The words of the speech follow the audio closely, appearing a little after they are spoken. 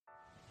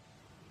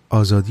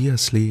آزادی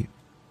اصلی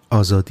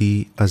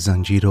آزادی از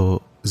زنجیر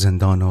و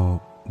زندان و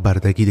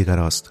بردگی دیگر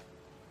است.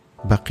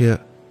 بقیه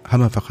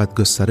همه فقط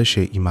گسترش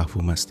این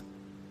مفهوم است.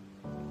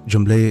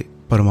 جمله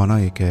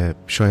پرمانایی که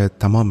شاید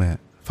تمام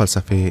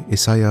فلسفه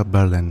آیزایا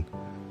برلین،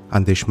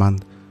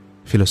 اندیشمند،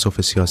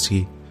 فیلسوف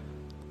سیاسی،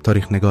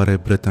 تاریخ نگار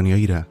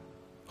بریتانیایی را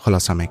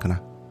خلاصه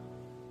میکنه.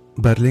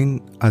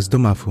 برلین از دو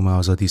مفهوم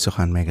آزادی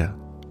سخن میگه: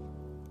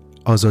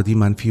 آزادی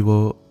منفی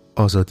و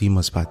آزادی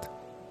مثبت.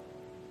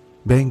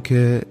 به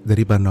اینکه در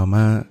این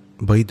برنامه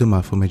با این دو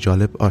مفهوم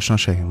جالب آشنا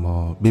شویم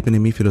و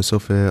ببینیم این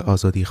فیلسوف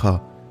آزادی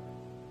خواه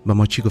به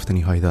ما چی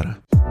گفتنی هایی داره.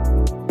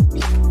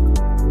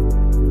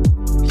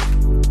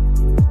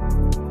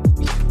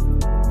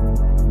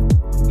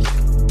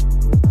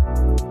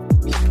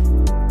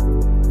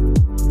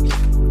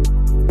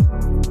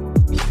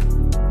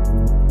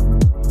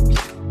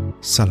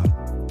 سلام،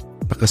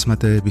 به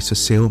قسمت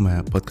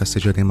 23 پادکست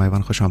جاری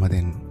میوان خوش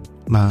آمدین.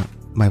 من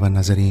میوان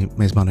نظری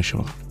میزبان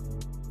شما.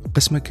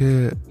 قسمه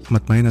که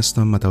مطمئن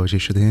هستم متوجه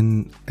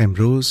شدین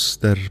امروز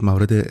در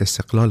مورد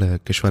استقلال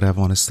کشور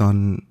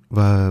افغانستان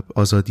و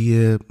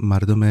آزادی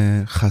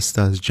مردم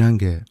خسته از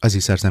جنگ از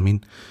این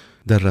سرزمین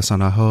در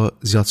رسانه ها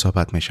زیاد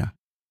صحبت میشه.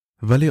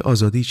 ولی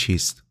آزادی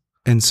چیست؟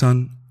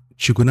 انسان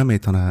چگونه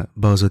میتونه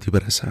به آزادی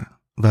برسه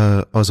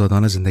و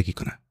آزادانه زندگی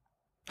کنه؟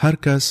 هر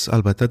کس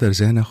البته در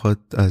ذهن خود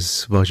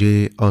از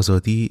واژه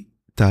آزادی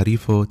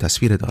تعریف و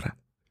تصویر داره.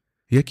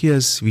 یکی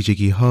از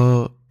ویژگی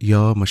ها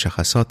یا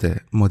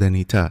مشخصات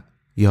مدرنیته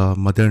یا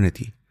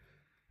مدرنیتی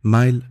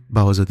میل به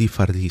آزادی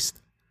فردی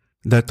است.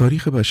 در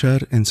تاریخ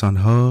بشر انسان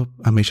ها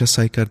همیشه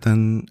سعی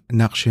کردن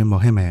نقش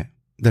مهم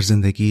در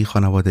زندگی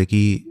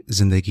خانوادگی،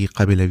 زندگی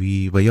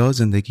قبیلوی و یا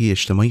زندگی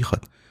اجتماعی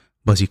خود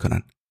بازی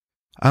کنن.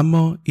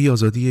 اما این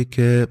آزادیه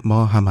که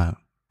ما همه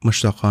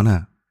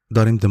مشتاقانه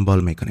داریم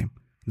دنبال میکنیم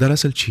در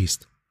اصل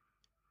چیست؟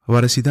 و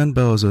رسیدن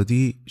به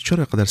آزادی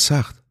چرا قدر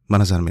سخت به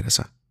نظر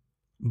میرسه؟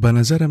 به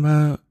نظر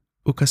من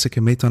او کسی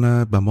که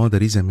میتونه به ما در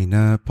این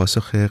زمینه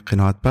پاسخ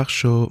قناعت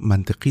بخش و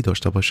منطقی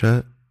داشته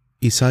باشه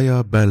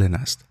آیزایا برلین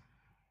است،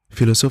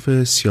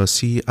 فیلسوف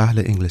سیاسی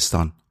اهل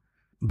انگلستان.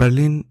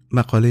 برلین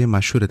مقاله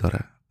مشهور داره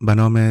به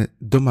نام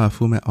دو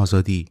مفهوم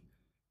آزادی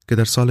که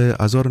در سال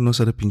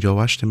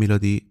 1958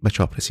 میلادی به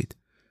چاپ رسید.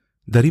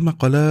 در این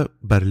مقاله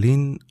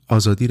برلین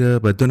آزادی را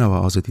به دو نوع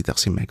آزادی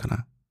تقسیم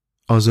میکنه: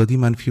 آزادی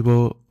منفی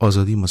و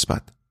آزادی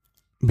مثبت.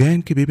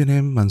 بیاین که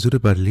ببینیم منظور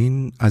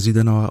برلین از این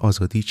دو نوع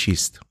آزادی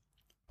چیست.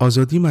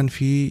 آزادی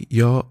منفی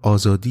یا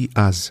آزادی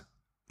از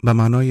به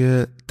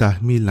معنای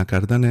تحمیل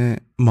نکردن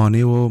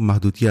مانع و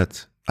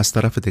محدودیت از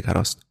طرف دیگر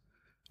است.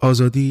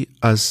 آزادی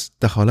از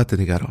دخالت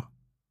دیگران،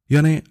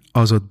 یعنی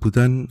آزاد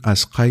بودن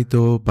از قید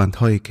و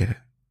بندهایی که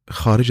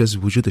خارج از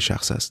وجود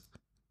شخص است،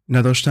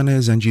 نداشتن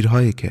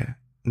زنجیرهایی که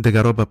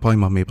دیگران به پای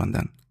ما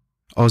میبندن.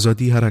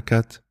 آزادی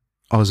حرکت،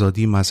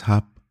 آزادی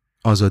مذهب،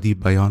 آزادی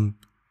بیان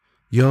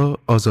یا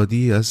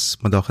آزادی از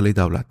مداخله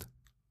دولت.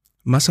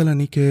 مثلا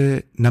ای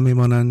که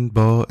نمیمانن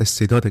با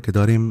استعدادی که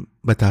داریم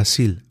به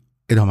تحصیل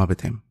ادامه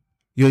بدیم،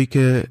 یا ای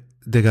که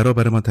دیگران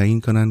برای ما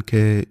تعیین کنن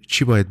که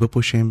چی باید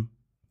بپوشیم،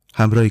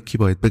 همراه کی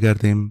باید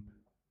بگردیم،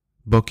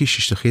 با کی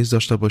ششت خیز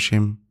داشته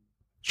باشیم،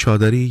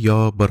 چادری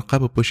یا برقه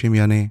بپوشیم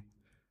یعنی،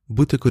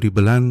 بوت کوری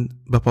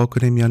بلند بپا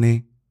کنیم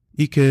یعنی،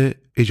 ای که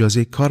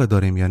اجازه کار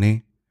داریم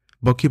یعنی،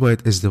 با کی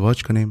باید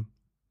ازدواج کنیم،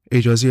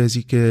 اجازه از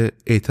ای که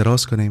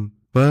اعتراض کنیم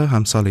و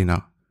همسال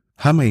اینا.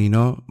 همه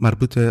اینا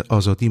مربوط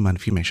آزادی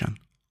منفی میشن.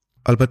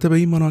 البته به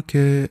این معنا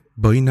که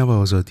با این نوع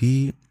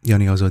آزادی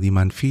یعنی آزادی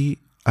منفی،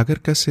 اگر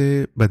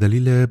کسی به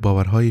دلیل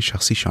باورهای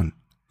شخصیشان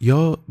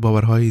یا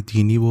باورهای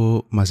دینی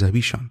و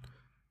مذهبیشان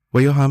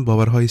و یا هم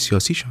باورهای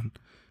سیاسیشان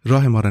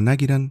راه ما را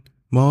نگیرن،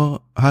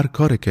 ما هر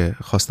کاری که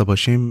خواسته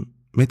باشیم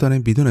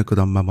میتونیم بدون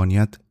کدام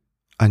ممانعت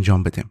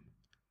انجام بدیم.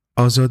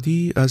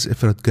 آزادی از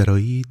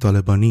افراطگرایی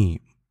طالبانی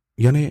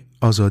یعنی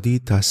آزادی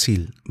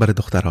تحصیل برای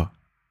دخترها،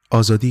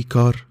 آزادی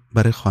کار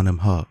برای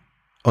خانمها،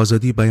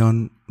 آزادی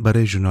بیان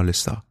برای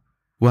ژورنالیستا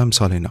و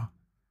امثال اینا.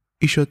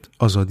 ای شد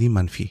آزادی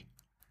منفی.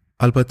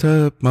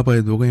 البته ما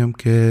باید بگویم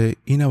که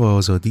این نوع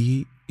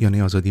آزادی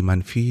یعنی آزادی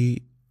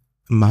منفی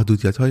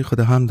محدودیت های خود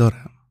هم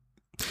داره.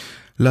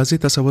 لازم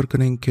تصور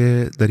کنین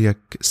که در یک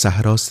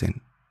صحرا هستین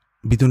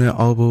بدون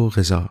آب و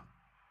غذا،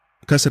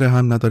 کسی را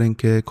هم ندارین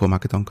که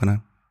کمکتان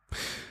کنه،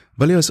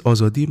 ولی از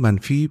آزادی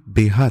منفی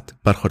به حد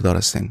برخوردار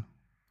هستین.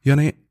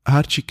 یعنی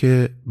هر چی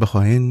که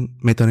بخواین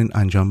میتونین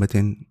انجام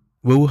بدین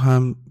و او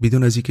هم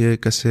بدون از اینکه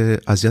کسی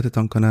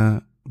اذیتتان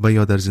کنه و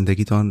یا در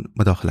زندگیتان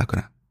مداخله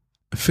کنه.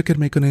 فکر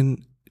میکنین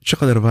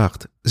چقدر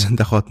وقت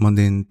زنده خواهد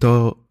ماندین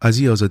تا از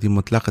این آزادی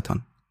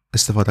مطلقتان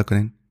استفاده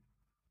کنین؟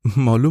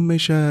 معلوم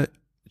میشه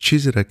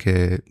چیزی را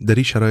که در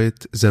این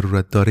شرایط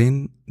ضرورت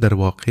دارین در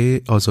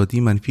واقع آزادی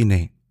منفی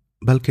نه،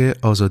 بلکه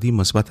آزادی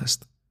مثبت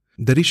است.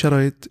 در این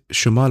شرایط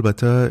شما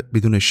البته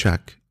بدون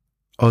شک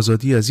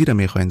آزادی از این را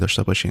میخواین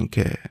داشته باشین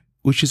که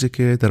او چیزی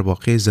که در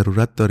واقع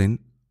ضرورت دارین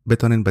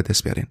بتانین به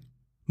دست بیارین.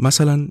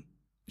 مثلا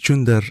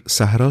چون در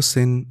صحرا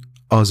هستین،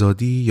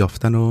 آزادی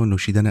یافتن و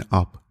نوشیدن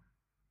آب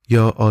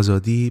یا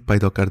آزادی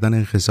پیدا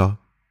کردن غذا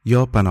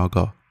یا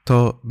پناهگاه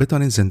تا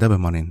بتانین زنده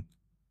بمانین.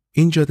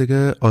 اینجا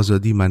دیگه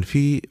آزادی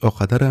منفی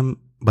اقدرم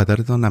به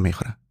دردتان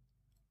نمیخوره.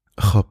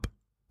 خب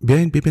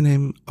بیاین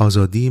ببینیم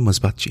آزادی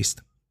مثبت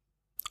چیست.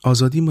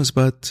 آزادی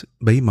مثبت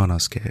به این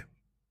معناست که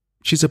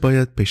چیز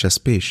باید پیش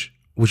از پیش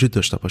وجود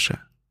داشته باشه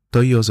تا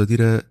این آزادی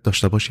را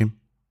داشته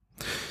باشیم.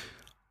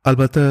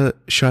 البته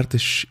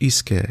شرطش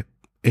ایست که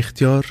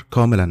اختیار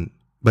کاملا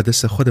به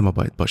دست خود ما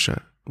باید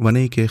باشه و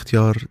نه که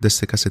اختیار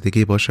دست کس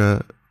دیگه باشه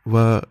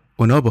و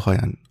اونا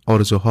بخواین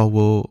آرزوها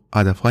و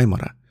هدفهای ما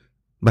را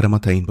برای ما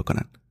تعیین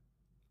بکنن.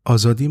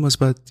 آزادی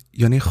مثبت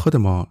یعنی خود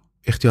ما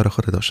اختیار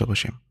خود داشته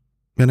باشیم.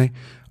 یعنی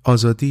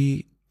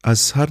آزادی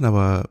از هر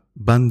نوع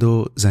بند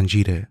و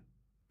زنجیره.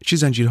 چی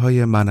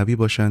زنجیرهای معنوی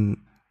باشن،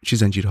 چی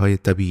زنجیرهای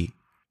طبیعی.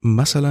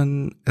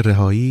 مثلا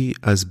رهایی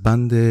از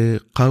بند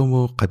قوم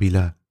و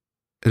قبیله،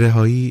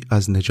 رهایی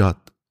از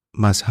نژاد،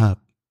 مذهب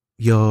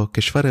یا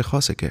کشور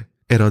خاصه که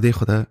اراده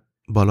خود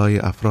بالای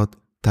افراد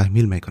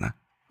تحمیل میکنه.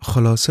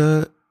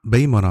 خلاصه به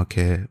این معنا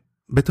که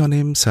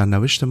بتانیم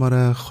سرنوشت ما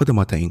را خود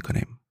ما تعیین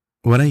کنیم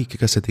و نه که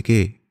کس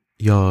دیگه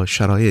یا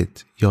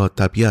شرایط یا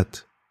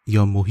طبیعت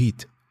یا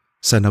محیط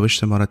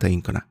سرنوشت ما را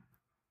تعیین کنه.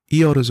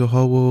 این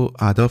آرزوها و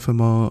اهداف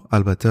ما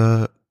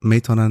البته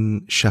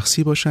میتونن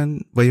شخصی باشن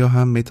و یا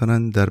هم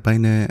میتونن در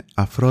بین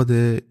افراد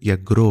یک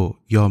گروه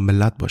یا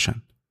ملت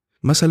باشن.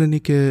 مثلا اینی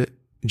که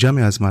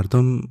جمع از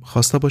مردم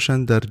خواسته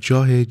باشن در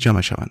جای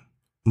جمع شون،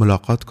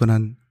 ملاقات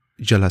کنن،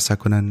 جلسه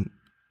کنن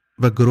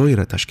و گروهی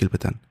را تشکیل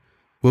بدن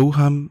و او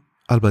هم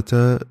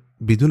البته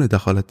بدون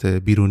دخالت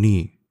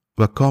بیرونی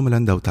و کاملا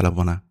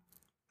داوطلبانه.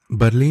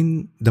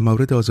 برلین در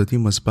مورد آزادی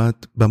مثبت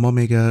به ما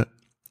میگه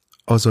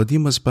آزادی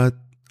مثبت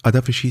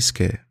هدفش ایست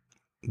که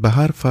به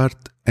هر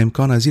فرد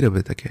امکان ازیر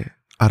بده که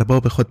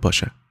ارباب خود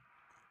باشه.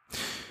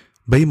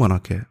 به این معنا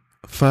که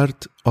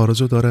فرد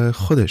آرزو داره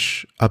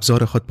خودش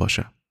ابزار خود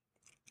باشه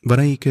و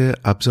نه که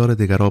ابزار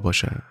دیگرا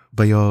باشه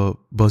و یا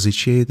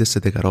بازیچه دست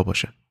دیگرا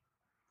باشه.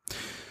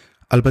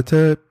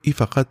 البته این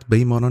فقط به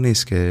این معنا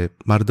نیست که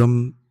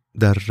مردم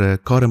در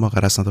کار ما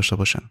غرض نداشته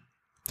باشن.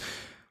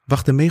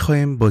 وقتی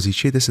میخوایم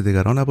بازیچه دست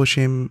دیگران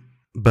نباشیم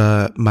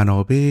به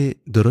منابع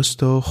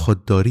درست و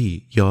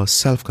خودداری یا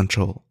سلف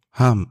کنترل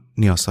هم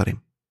نیاز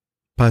داریم.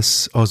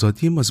 پس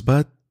آزادی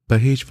مثبت به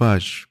هیچ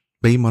وجه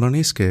به این معنا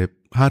نیست که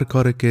هر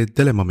کاری که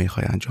دل ما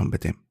میخواد انجام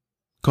بدیم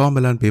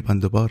کاملا بی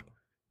بندوبار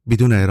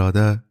بدون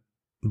اراده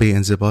به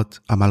انضباط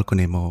عمل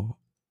کنیم و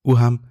او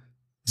هم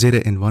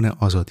زیر عنوان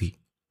آزادی.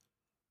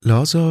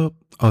 لذا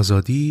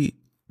آزادی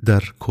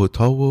در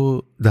کوتاه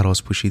و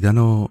دراز پوشیدن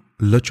و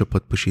لچ و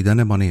پت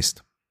پوشیدن ما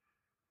نیست.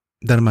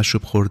 در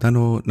مشروب خوردن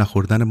و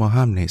نخوردن ما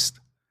هم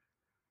نیست.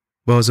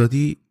 و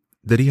آزادی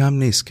دری هم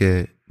نیست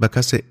که به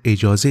کس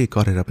اجازه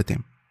کار را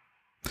بدیم.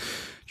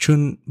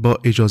 چون با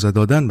اجازه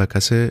دادن به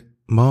کس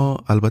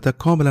ما البته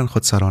کاملا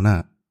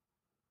خودسرانه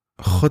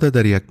خود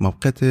در یک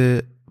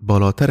موقعیت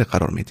بالاتر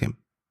قرار میدیم.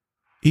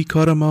 این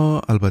کار ما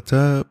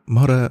البته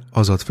ما را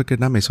آزاد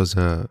فکر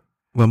نمیسازه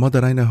و ما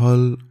در این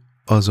حال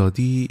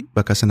آزادی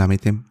به کس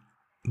نمیدیم،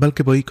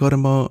 بلکه با این کار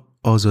ما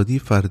آزادی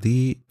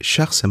فردی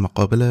شخص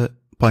مقابل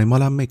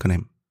پایمال هم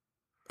میکنیم.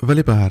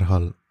 ولی به هر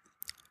حال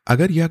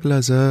اگر یک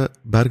لحظه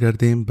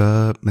برگردیم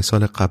به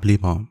مثال قبلی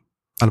ما،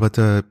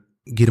 البته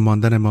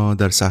گیرماندن ما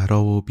در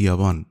صحرا و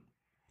بیابان،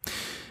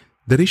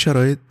 در این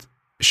شرایط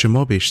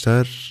شما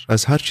بیشتر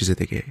از هر چیز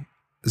دیگه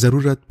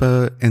ضرورت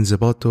به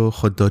انضباط و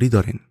خودداری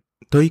دارین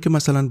تا ای که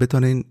مثلا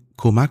بتانین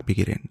کمک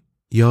بگیرین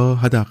یا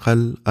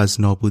حداقل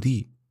از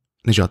نابودی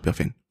نجات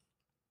بیافین.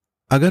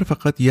 اگر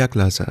فقط یک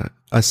لحظه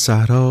از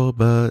صحرا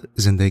به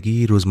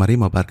زندگی روزمره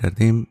ما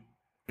برگردیم،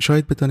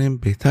 شاید بتانیم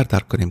بهتر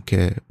درک کنیم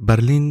که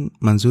برلین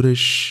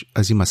منظورش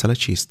از این مسئله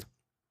چیست.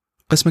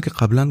 قسمی که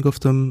قبلا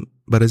گفتم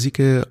برای از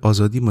که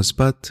آزادی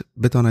مثبت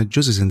بتانه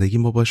جز زندگی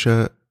ما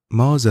باشه،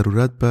 ما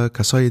ضرورت به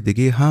کسای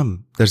دیگه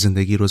هم در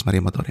زندگی روزمره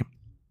ما داریم.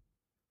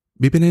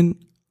 ببینین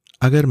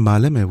اگر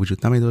معلم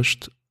وجود نمی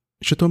داشت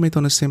چطور می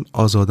تونستیم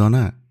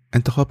آزادانه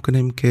انتخاب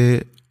کنیم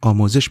که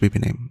آموزش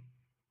ببینیم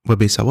و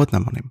بی سواد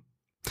نمانیم؟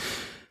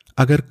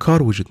 اگر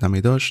کار وجود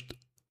نمی داشت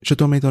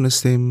چطور می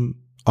تونستیم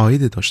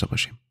عاید داشته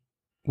باشیم؟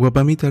 و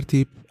به می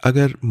ترتیب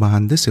اگر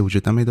مهندس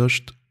وجود نمی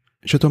داشت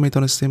چطور می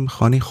تونستیم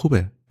خانه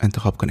خوبه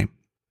انتخاب کنیم؟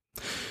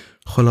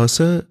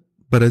 خلاصه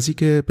برای از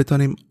که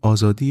بتانیم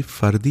آزادی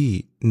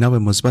فردی نوع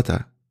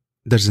مثبت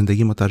در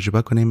زندگی ما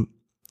تجربه کنیم،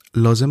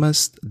 لازم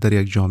است در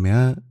یک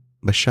جامعه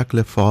به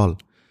شکل فعال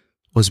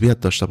عضویت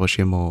داشته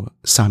باشیم و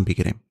سهم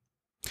بگیریم.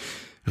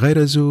 غیر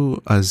از او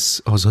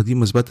از آزادی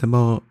مثبت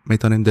ما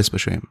میتونیم دست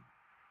بشویم.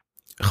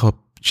 خب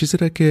چیزی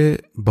را که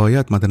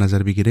باید مد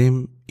نظر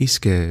بگیریم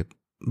ایست که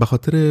به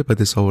خاطر به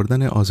دست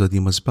آوردن آزادی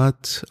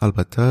مثبت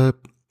البته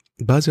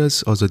بعضی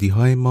از آزادی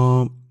های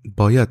ما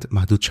باید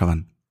محدود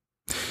شوند.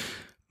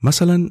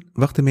 مثلا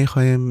وقتی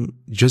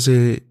میخوایم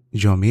جزء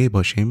جامعه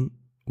باشیم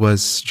و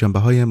از جنبه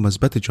های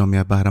مثبت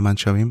جامعه بهره مند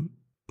شویم،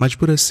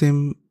 مجبور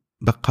هستیم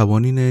به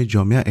قوانین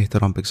جامعه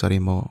احترام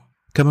بگذاریم و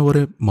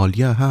کم‌وار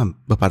مالیه هم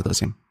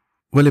بپردازیم.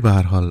 ولی به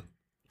هر حال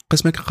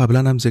قسمی که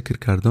قبلا هم ذکر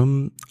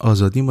کردم،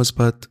 آزادی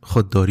مثبت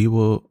خودداری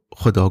و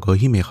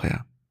خودآگاهی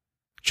میخواد،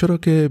 چرا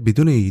که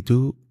بدون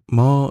ایدو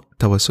ما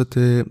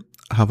توسط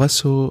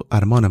هوس و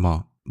ارمان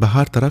ما به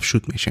هر طرف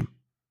شوت میشیم.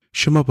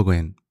 شما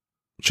بگوین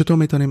چطور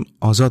میتونیم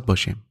آزاد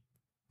باشیم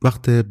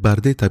وقت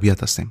برده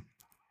طبیعت هستیم؟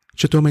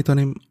 چطور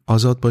میتونیم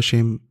آزاد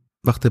باشیم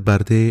وقت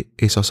برده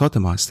احساسات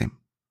ما هستیم؟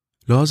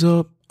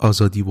 لذا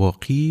آزادی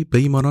واقعی به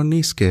این معنی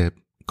نیست که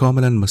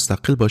کاملا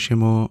مستقل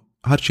باشیم و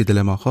هر چی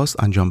دل ما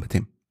خواست انجام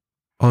بدیم.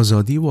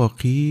 آزادی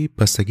واقعی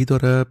بستگی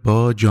داره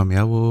با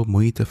جامعه و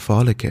محیط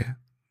فعال که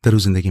در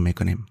زندگی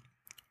میکنیم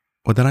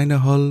و در این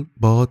حال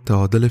با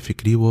تعادل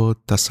فکری و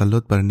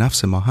تسلط بر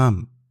نفس ما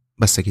هم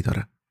بستگی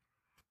داره.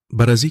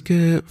 برای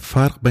که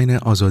فرق بین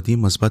آزادی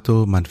مثبت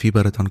و منفی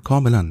براتان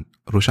کاملا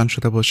روشن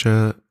شده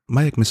باشه،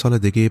 من یک مثال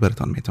دیگه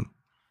براتان میدم.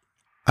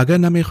 اگر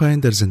نمیخواین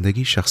در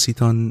زندگی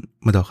شخصیتان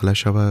مداخله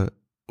شوه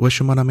و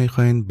شما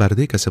نمیخواین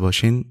برده کسی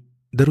باشین،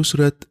 در اون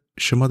صورت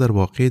شما در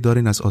واقع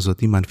دارین از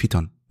آزادی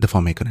منفیتان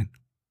دفاع میکنین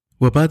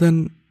و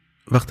بعداً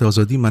وقت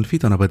آزادی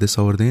منفیتان به دست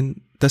آوردین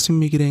تصمیم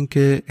میگیرین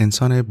که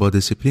انسان با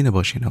دیسیپلین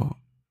باشین و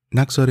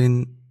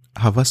نگذارین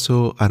هوس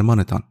و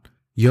ارمانتان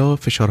یا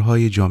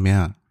فشارهای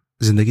جامعه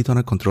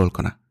زندگیتان کنترل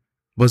کنه.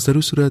 باز در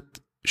اون صورت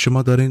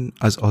شما دارین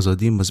از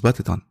آزادی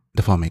مثبتتان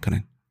دفاع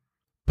میکنین.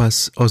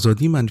 پس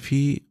آزادی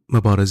منفی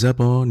مبارزه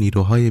با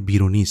نیروهای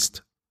بیرونی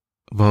است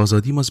و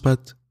آزادی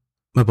مثبت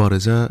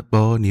مبارزه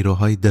با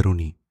نیروهای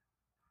درونی.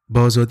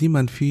 با آزادی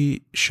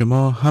منفی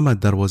شما همه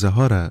دروازه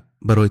ها را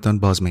برایتان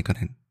باز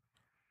میکنین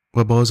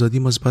و با آزادی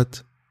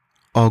مثبت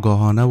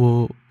آگاهانه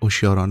و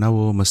هوشیارانه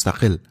و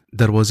مستقل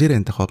دروازه را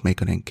انتخاب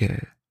میکنین که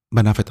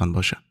به نفعتان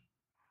باشه.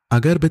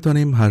 اگر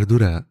بتونیم هر دو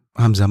را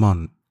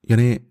همزمان،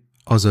 یعنی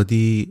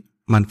آزادی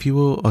منفی و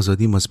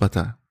آزادی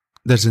مثبت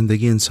در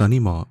زندگی انسانی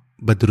ما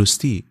به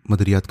درستی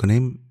مدیریت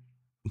کنیم،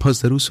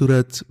 پس در اون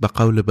صورت به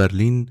قول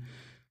برلین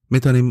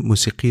میتونیم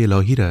موسیقی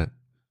الهی را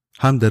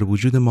هم در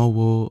وجود ما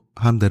و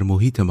هم در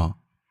محیط ما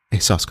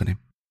احساس کنیم.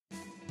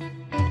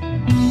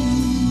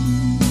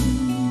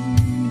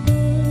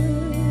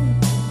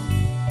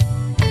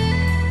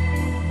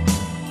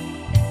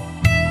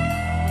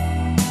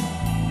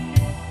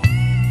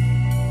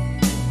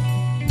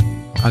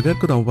 اگر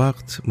کدام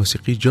وقت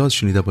موسیقی جاز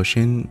شنیده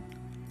باشین،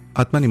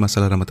 حتما این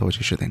مسئله را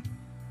متوجه شدین.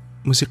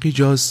 موسیقی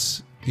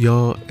جاز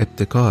یا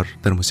ابتکار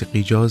در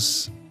موسیقی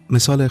جاز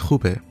مثال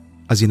خوبه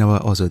از این نوع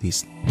آزادی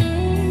است.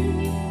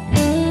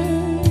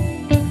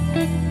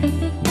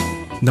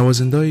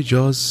 نوازنده‌های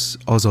جاز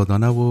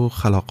آزادانه و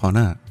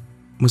خلاقانه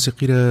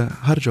موسیقی را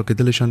هر جا که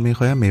دلشان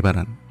میخواه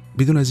میبرن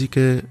بدون از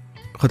اینکه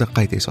خود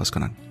قید احساس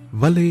کنن.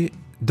 ولی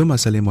دو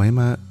مسئله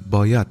مهم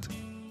باید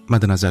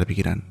مد نظر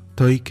بگیرن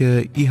تا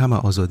اینکه این همه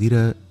آزادی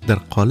را در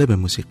قالب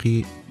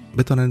موسیقی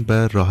بتونن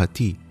به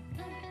راحتی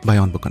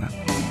بیان بکنن.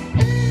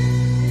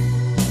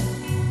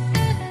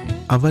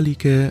 اولی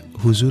که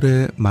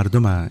حضور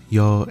مردم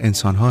یا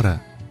انسانها را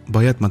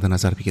باید مد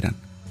نظر بگیرن.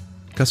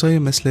 کسایی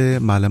مثل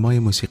معلمای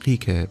موسیقی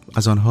که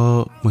از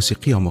آنها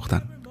موسیقی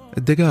آموختن،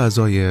 دیگه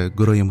اعضای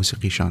گروه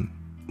موسیقیشان،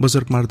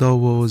 بزرگمردا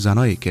و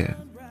زنایی که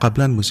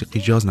قبلا موسیقی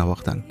جاز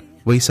نواختن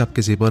و این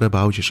سبک زیبا را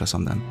به اوجش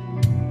رساندن.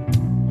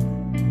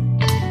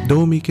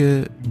 دومی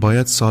که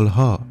باید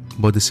سالها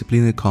با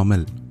دیسیپلین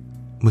کامل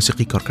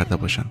موسیقی کار کرده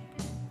باشن.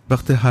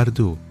 وقت هر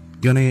دو،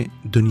 یعنی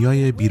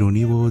دنیای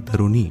بیرونی و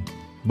درونی،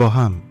 با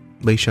هم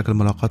به این شکل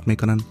ملاقات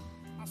میکنن،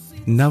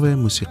 نوع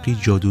موسیقی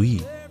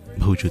جادویی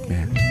به وجود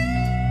میاد.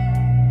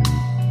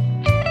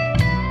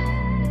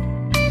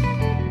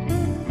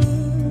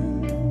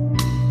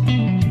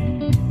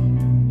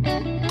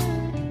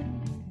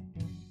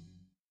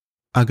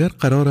 اگر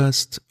قرار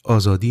است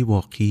آزادی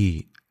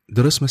واقعی،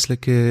 درست مثل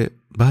که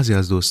بعضی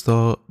از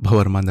دوستا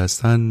باورمند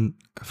هستن،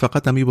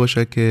 فقط همی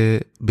باشه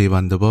که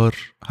بی‌بندبار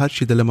هر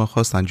چی دل ما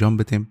خواست انجام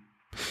بدیم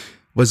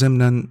و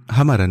ضمناً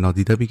همه را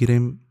نادیده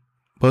بگیریم،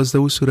 باز در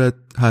اون صورت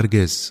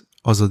هرگز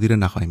آزادی را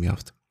نخواهیم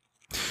یافت.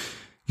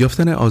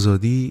 یافتن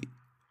آزادی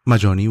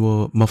مجانی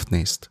و مفت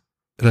نیست.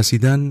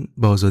 رسیدن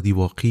به آزادی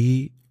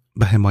واقعی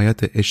به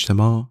حمایت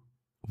اجتماع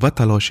و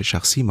تلاش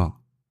شخصی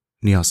ما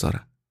نیاز داره.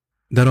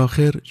 در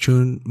آخر،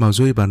 چون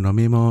موضوع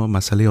برنامه ما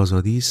مسئله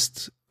آزادی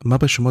است، ما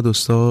به شما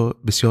دوستا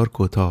بسیار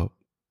کوتاه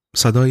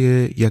صدای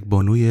یک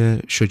بانوی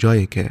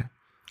شجاعی که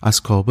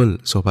از کابل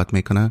صحبت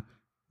میکنه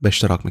به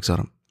اشتراک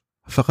میگذارم.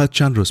 فقط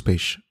چند روز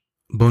پیش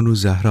بانو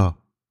زهرا،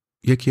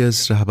 یکی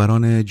از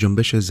رهبران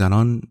جنبش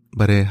زنان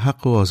برای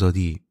حق و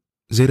آزادی،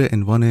 زیر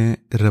عنوان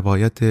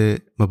روایت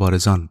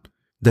مبارزان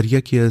در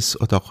یکی از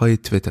اتاقهای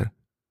توییتر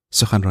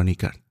سخنرانی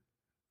کرد.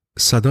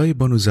 صدای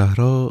بانو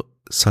زهرا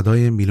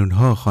صدای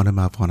میلیون‌ها خانم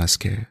افغان است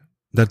که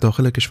در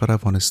داخل کشور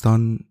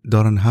افغانستان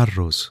دارن هر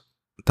روز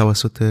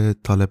توسط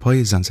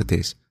طالب‌های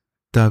زنستیز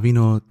تعوین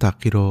و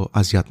تحقیر و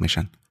اذیت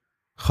میشن.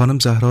 خانم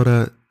زهرا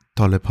را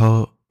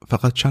طالب‌ها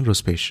فقط چند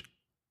روز پیش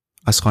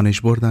از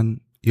خانه‌اش بردن،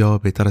 یا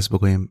بهتر است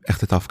بگویم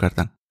اختطاف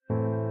کردن.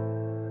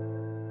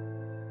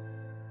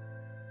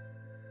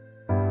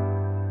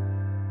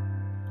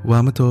 و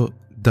همینطور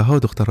ده‌ها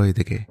دخترای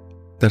دیگه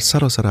در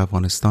سراسر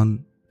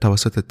افغانستان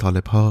توسط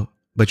طالب‌ها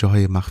به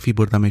جاهای مخفی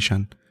برده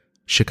میشن،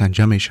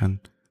 شکنجه میشن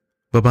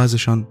و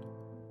بعضشان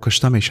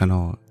کشته میشن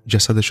و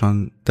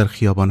جسدشان در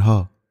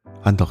خیابان‌ها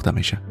انداخته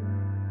میشه.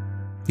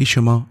 ای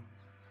شما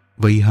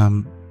و ای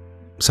هم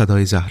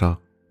صدای زهرا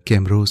که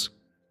امروز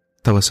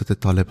توسط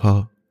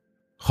طالب‌ها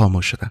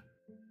خاموش شده.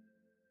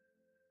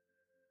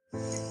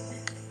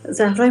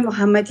 زهرای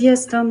محمدی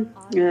هستم،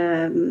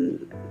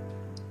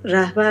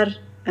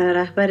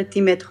 رهبر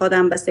تیم اتحاد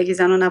همبستگی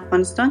زنان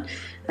افغانستان،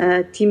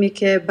 تیمی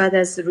که بعد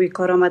از روی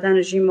کار آمدن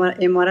رژیم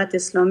امارت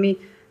اسلامی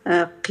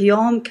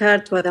قیام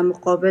کرد و در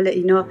مقابل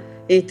اینا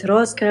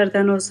اعتراض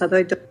کردن و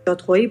صدای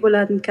دادخواهی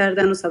بلند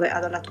کردن و صدای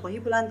عدالت خواهی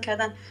بلند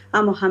کردن،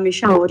 اما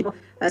همیشه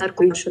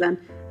سرکوب شدن.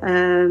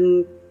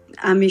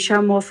 همیشه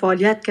ما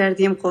فعالیت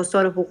کردیم،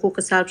 خواستار حقوق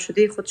سلب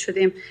شده خود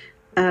شدیم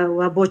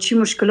و با چی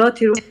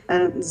مشکلاتی رو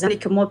زنی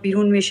که ما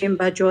بیرون میشیم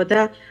به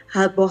جاده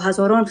با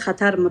هزاران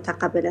خطر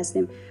متقبل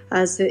هستیم.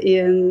 از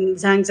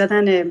زنگ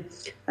زدن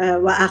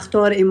و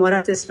اخطار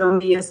امارت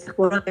اسلامی،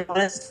 استخبارات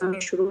امارت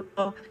اسلامی شروع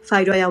تا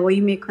فیرای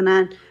هوایی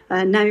میکنن.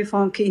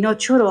 نمیفهم که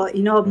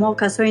اینا ما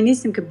کسایی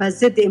نیستیم که به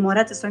ضد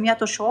امارت اسلامی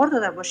حتی شعار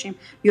داده باشیم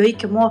یا ای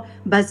که ما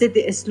به ضد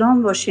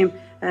اسلام باشیم.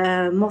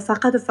 ما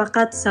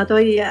فقط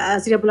صدای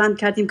ازیر بلند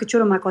کردیم که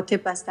چرا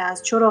مکاتب بسته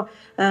است، چرا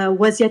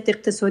وضعیت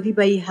اقتصادی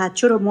به این حد،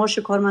 چرا معاش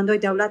کارمندای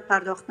دولت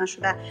پرداخت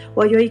نشده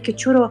و یا ای که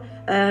چرا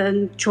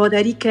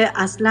چادری که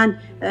اصلا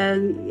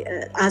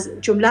از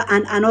جمله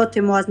انعنات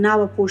ما از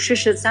نوع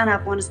پوشش زن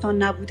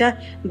افغانستان نبوده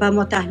به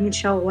ما تحمیل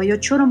شود و یا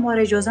چرا ما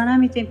را اجازه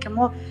نمیدیم که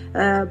ما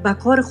به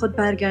کار خود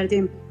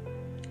برگردیم،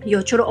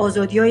 یا چرا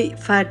آزادی‌های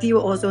فردی و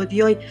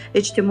آزادی‌های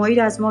اجتماعی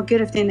را از ما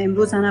گرفتین.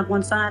 امروز زن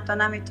افغانستان حتی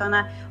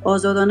نمیتونه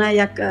آزادانه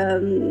یک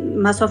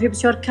مسافه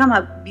بسیار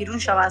کم بیرون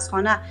شوه از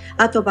خانه،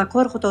 حتی به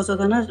کار خود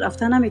آزادانه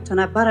رفتن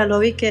نمیتونه، بر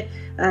علاوه که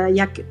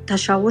یک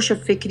تشوش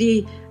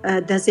فکری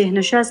در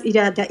ذهنش است.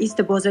 ایرا در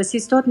ایست بازرسی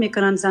استاد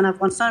میکنن. زن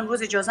افغانستان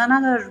امروز اجازه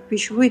نداره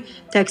پیشروی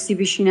تاکسی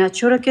بشینه،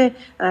 چرا که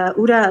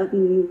او را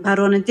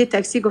راننده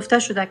تاکسی گفته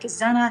شده که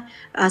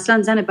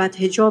اصلا زن بد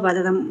حجاب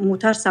در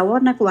موتر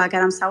سوار نکو و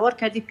اگرم سوار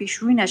کردی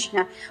پیشروی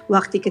نشینه.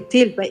 وقتی که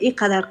تیل به این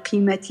قدر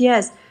قیمتی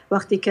است،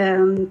 وقتی که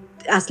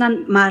اصلا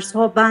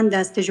مرزها بند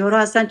است،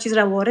 تجارت اصلا چیز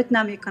را وارد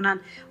نمیکنن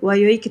و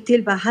یا ای که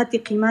تیل به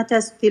حد قیمت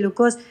است، تیل و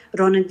گاز،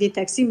 راننده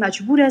تاکسی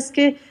مجبور است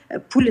که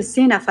پول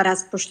 3 نفر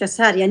از پشت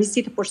سر، یعنی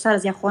سیت پشت سر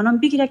از یک خانم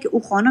بگیره که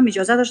او خانم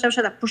اجازه داشته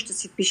باشه در پشت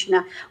سیت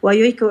بشینه. و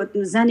یا ای که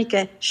زنی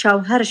که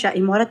شوهرش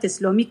امارت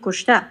اسلامی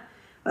کشته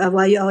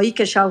و یا ای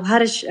که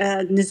شوهرش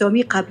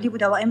نظامی قبلی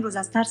بوده و امروز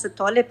از ترس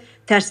طالب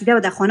ترسیده و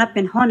در خانه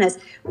پنهان است،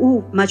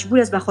 او مجبور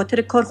است به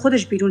خاطر کار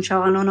خودش بیرون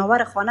شود،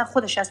 نانآور خانه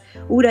خودش است،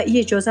 او را این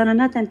اجازه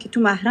ندادن که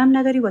تو محرم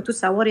نداری و تو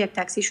سوار یک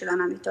تاکسی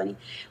شدن نمیتونی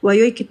و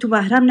یا ای که تو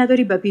محرم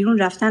نداری به بیرون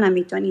رفتن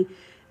نمیتونی.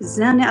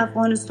 زن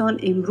افغانستان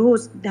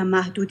امروز در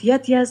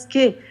محدودیتی است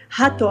که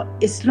حتی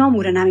اسلام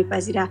او را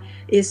نمیپذیره.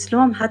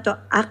 اسلام حتی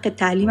حق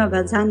تعلیم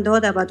به زن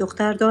داده و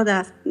دختر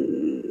داده،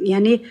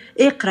 یعنی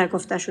اقرا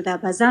گفته شده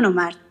به زن و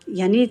مرد،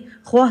 یعنی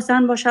خواه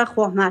زن باشه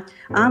خواه مرد،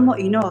 اما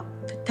اینا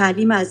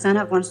تعلیم از زن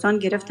افغانستان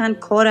گرفتن،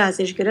 کار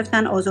ازش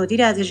گرفتن، آزادی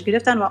را ازش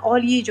گرفتن و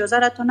عالی اجازه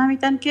را تو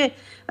نمیدن که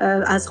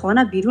از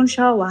خانه بیرون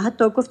شه و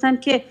حتی گفتن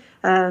که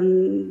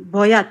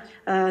باید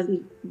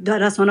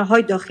رسانه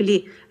های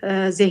داخلی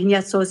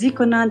ذهنیت سازی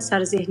کنند،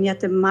 سر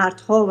ذهنیت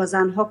مردها و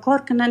زنها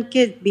کار کنند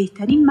که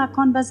بهترین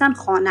مکان به زن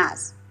خانه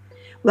است.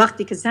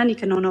 وقتی که زنی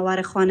که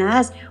نانآور خانه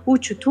است او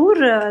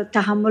چطور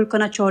تحمل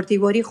کنه 4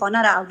 دیواری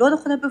خانه را اولاد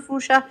خود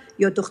بفروشه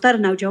یا دختر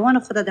نوجوان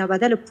خود در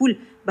بدل پول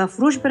به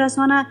فروش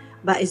برسانه،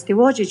 به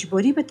ازدواج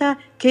اجباری بده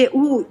که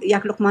او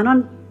یک لقمه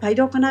نان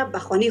پیدا کنه به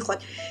خانه خود.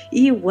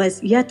 این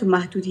وضعیت و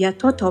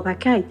محدودیت ها تا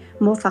بکی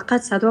ما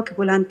فقط صدا که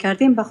بلند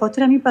کردیم به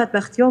خاطر همین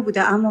بدبختی ها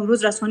بوده، اما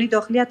امروز رسانه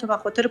داخلی تا به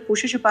خاطر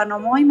پوشش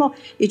برنامه‌های ما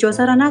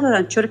اجازه را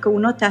ندارن، چرا که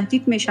اونا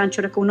تهدید میشن،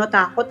 چرا که اونا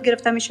تعهد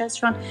گرفته میشن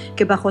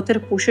که به خاطر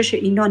پوشش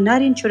اینا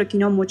نرین، چرا که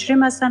اینا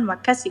مجرم هستن و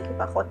کسی که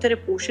به خاطر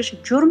پوشش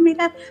جرم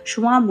میره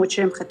شما هم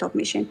مجرم خطاب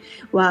میشین.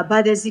 و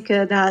بعد از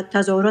اینکه در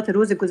تظاهرات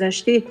روز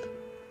گذشته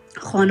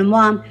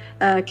خانم‌ها هم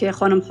که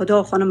خانم خدا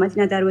و خانم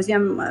مدینه دروازی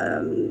هم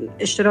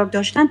اشتراک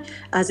داشتن،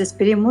 از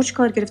اسپری مچ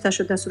کار گرفته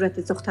شد در صورت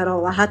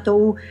دخترها و حتی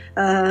او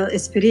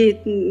اسپری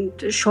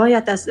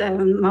شاید از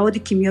مواد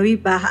کیمیایی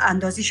به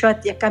اندازی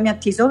شاید یک کمی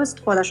تیزاب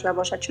استفاده شده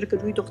باشد، چرا که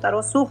روی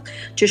دخترها سوخت،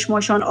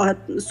 چشماشان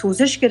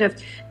سوزش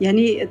گرفت.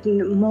 یعنی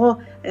ما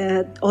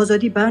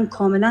آزادی بیان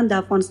کاملا در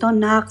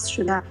افغانستان نقض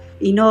شده.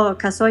 اینا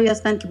کسایی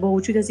هستند که با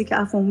وجود از اینکه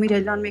عفو و میر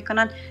اعلان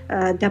میکنن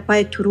در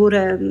پای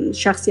ترور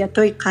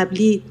شخصیت‌های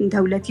قبلی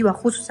دولتی و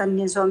خصوصا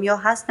نظامی‌ها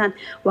هستند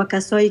و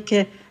کسایی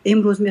که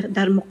امروز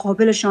در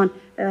مقابلشان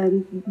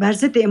بر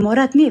ضد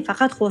امارت نه،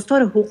 فقط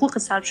خواستار حقوق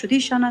سلب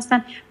شدهشان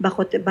هستند،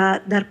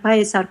 در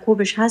پای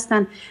سرکوبش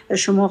هستند.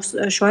 شما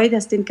شاهد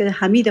هستین که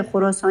حمید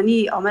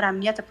خراسانی آمر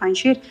امنیت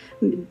پنجشیر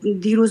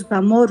دیروز به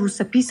ما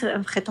روسپیس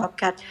خطاب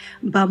کرد،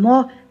 به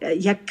ما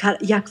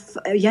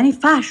یعنی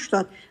فحش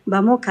داد، به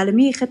ما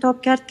کلمه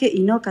خطاب کرد که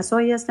اینا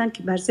کسایی هستند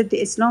که بر ضد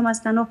اسلام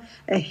هستند و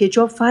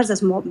حجاب فرض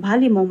است.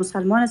 بله ما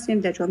مسلمان هستیم،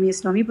 در جامعه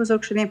اسلامی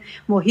بزرگ شدیم،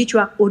 ما هیچ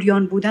وقت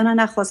عریان بودن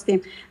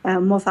نخواستیم،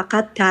 ما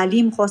فقط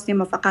تعلیم خواستیم،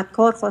 ما فقط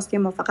کار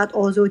خواستیم، ما فقط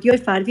آزادی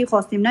فردی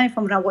خواستیم.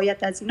 نمیفهم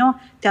روایت از اینا،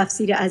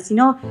 تفسیر از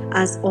اینا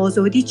از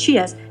آزادی چی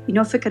است.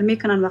 اینا فکر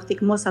میکنن وقتی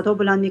که ما صدا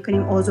بلند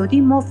میکنیم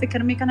آزادی، ما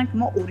فکر میکنن که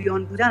ما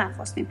عریان بودن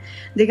نخواستیم.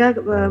 دیگه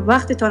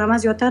وقت تا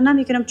نماز زیادتر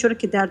نمیکنم، چون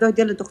که دردای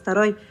دل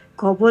دخترای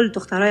کابل،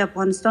 دخترای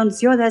افغانستان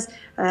زیاد است.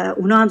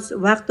 اونا هم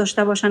وقت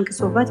داشته باشن که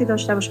صحبتی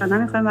داشته باشن،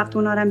 نمیخوایم وقت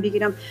اونا رو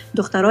بگیرم.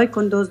 دخترای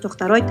کندوز،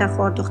 دخترای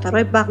تخار،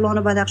 دخترای بغلان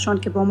و بدخشان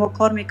که با ما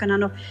کار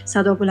میکنن و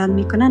صدا بلند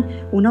میکنن،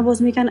 اونا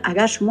باز میگن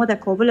اگر شما در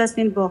کابل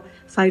هستین با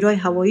فایرای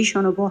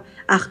هواییشان و با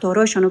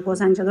اخطاراشان و با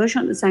زنگ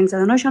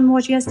زدناشان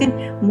مواجه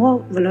هستین، ما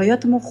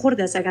ولایت ما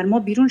خرد است. اگر ما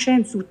بیرون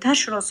شیم زودتر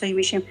شناسایی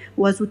میشیم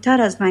و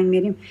زودتر از بین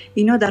میریم.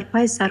 اینا در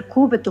پای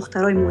سرکوب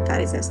دخترای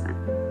معترض هستن.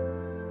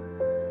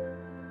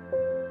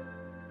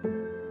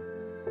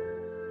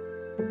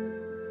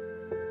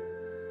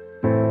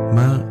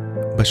 من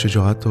به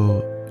شجاعت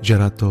و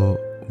جرأت و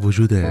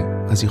وجود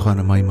از این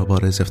خانم‌های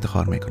مبارز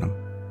افتخار میکنم.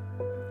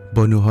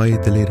 بانوهای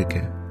دلیری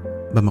که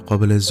به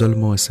مقابل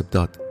ظلم و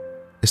استبداد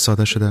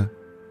استاده شده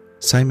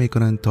سعی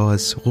میکنن تا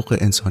از حقوق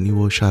انسانی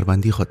و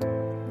شهروندی خود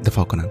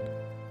دفاع کنن.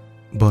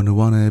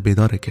 بانوان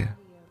بیداره که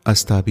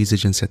از تبعیض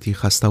جنسیتی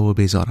خسته و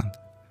بیزارند.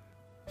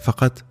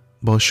 فقط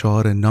با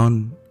شعار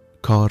نان،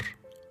 کار،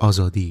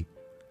 آزادی،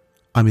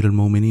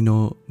 امیرالمومنین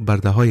و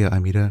برده های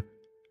امیره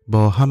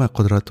با همه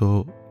قدرت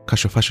و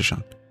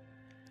کشفششان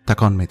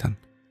تکان میتن.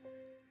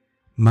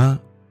 ما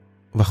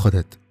و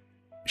خودت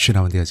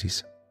شنونده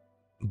عزیز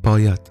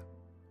باید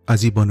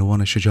از این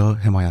بانوان شجاع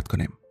حمایت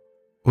کنیم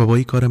و با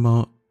این کار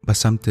ما به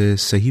سمت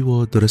صحیح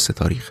و درست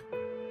تاریخ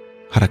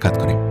حرکت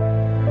کنیم.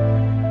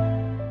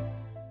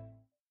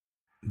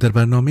 در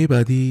برنامه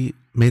بعدی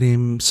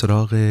میریم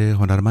سراغ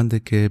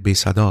هنرمند که بی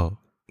صدا،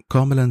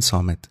 کاملا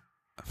صامت،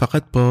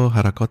 فقط با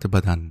حرکات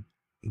بدن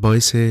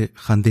باعث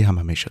خنده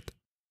همه میشد.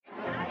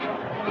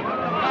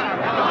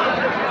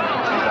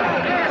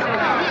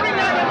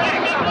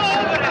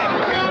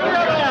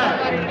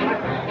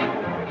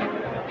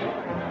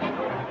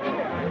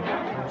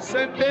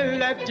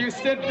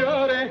 Giusto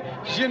d'ore,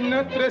 je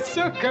notre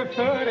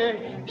soccafore,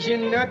 je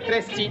notre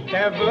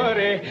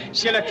citavore,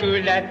 je la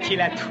tula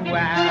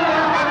tilatua.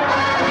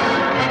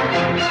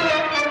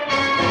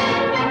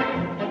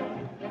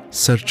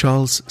 سر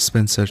چارلز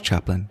سپنسر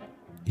چپلن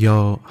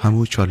یا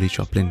همون چارلی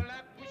چاپلین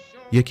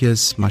یکی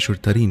از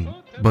مشهورترین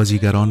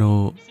بازیگران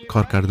و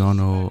کارگردان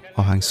و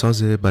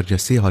آهنگساز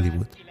برجسته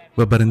هالیوود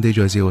و برنده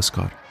جایزه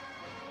اسکار،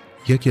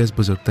 یکی از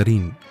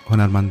بزرگترین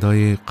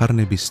هنرمندای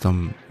قرن 20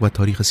 و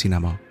تاریخ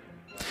سینما،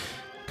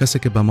 کسی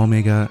که به ما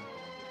میگه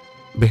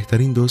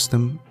بهترین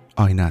دوستم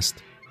آینه است.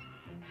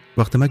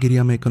 وقتی من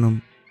گریه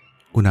میکنم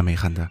او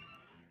نمیخنده.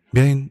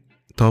 بیاین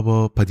تا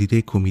با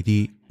پدیده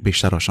کمدی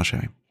بیشتر آشنا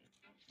شویم.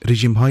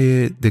 رژیم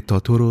های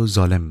دیکتاتور و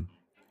ظالم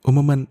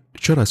عموما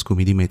چرا از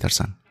کمدی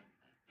میترسن؟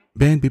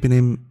 بیاین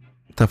ببینیم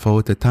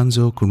تفاوت طنز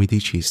و کمدی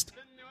چیست،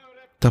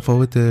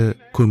 تفاوت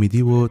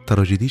کمدی و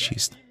تراژدی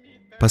چیست.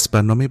 پس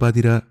برنامه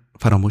بعدی را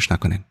فراموش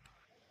نکنین.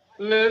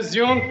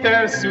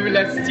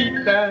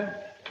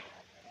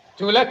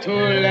 Tula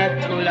tula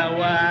tula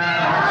wa.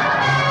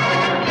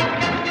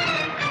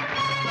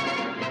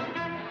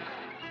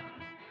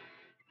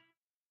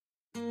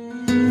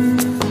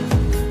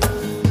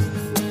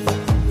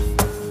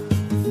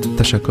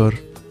 تشکر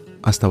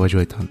از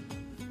توجهتان.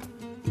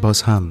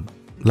 باز هم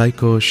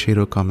لایک و شیر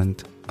و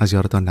کامنت از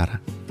یادتان نره.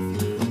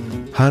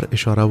 هر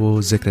اشاره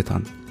و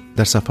ذکرتان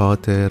در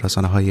صفحات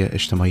رسانه‌های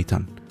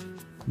اجتماعیتان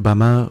به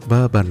ما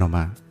و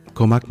برنامه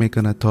کمک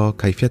میکنه تا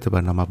کیفیت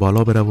برنامه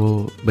بالا بره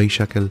و به این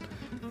شکل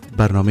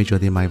برنامه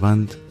جاده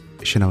میوند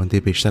شنونده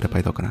بیشتر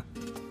پیدا کنند.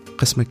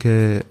 قسمی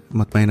که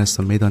مطمئن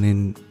هستم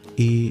میدانین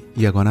این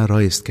یگانه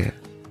راهی است که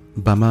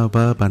به ما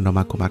و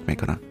برنامه کمک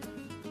میکنه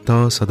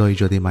تا صدای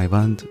جاده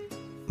میوند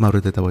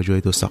مورد توجه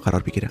دوستا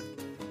قرار بگیره.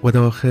 و در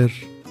آخر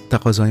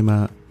تقاضای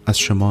ما از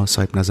شما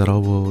صاحب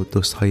نظرها و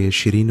دوستهای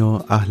شیرین و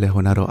اهل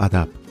هنر و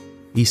ادب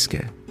ایست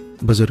که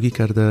بزرگی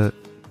کرده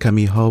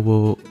کمی ها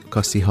و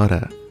کاستی ها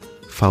را،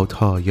 فوت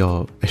ها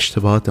یا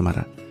اشتباهات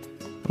مرا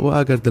و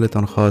اگر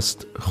دلتان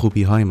خواست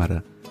خوبی های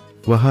مرا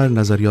و هر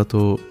نظریات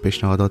و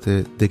پیشنهادات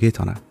دیگه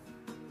تانه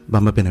با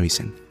ما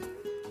بنویسین.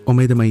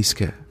 امید ما ایست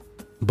که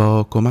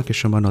با کمک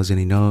شما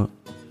نازنینا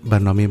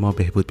برنامه ما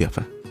بهبود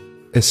بیافته.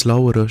 اصلاح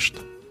و رشد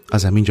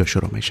از همین جا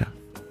شروع میشه.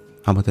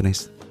 همانطور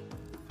نیست؟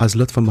 از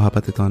لطف و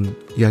محبتتان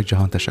یک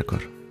جهان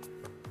تشکر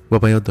و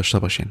باید داشته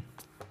باشین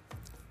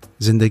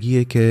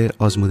زندگی که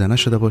آزموده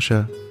نشده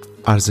باشه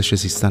ارزش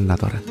زیستن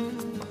نداره.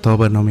 تا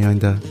برنامه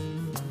آینده،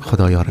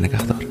 خدا یار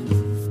نگهدار.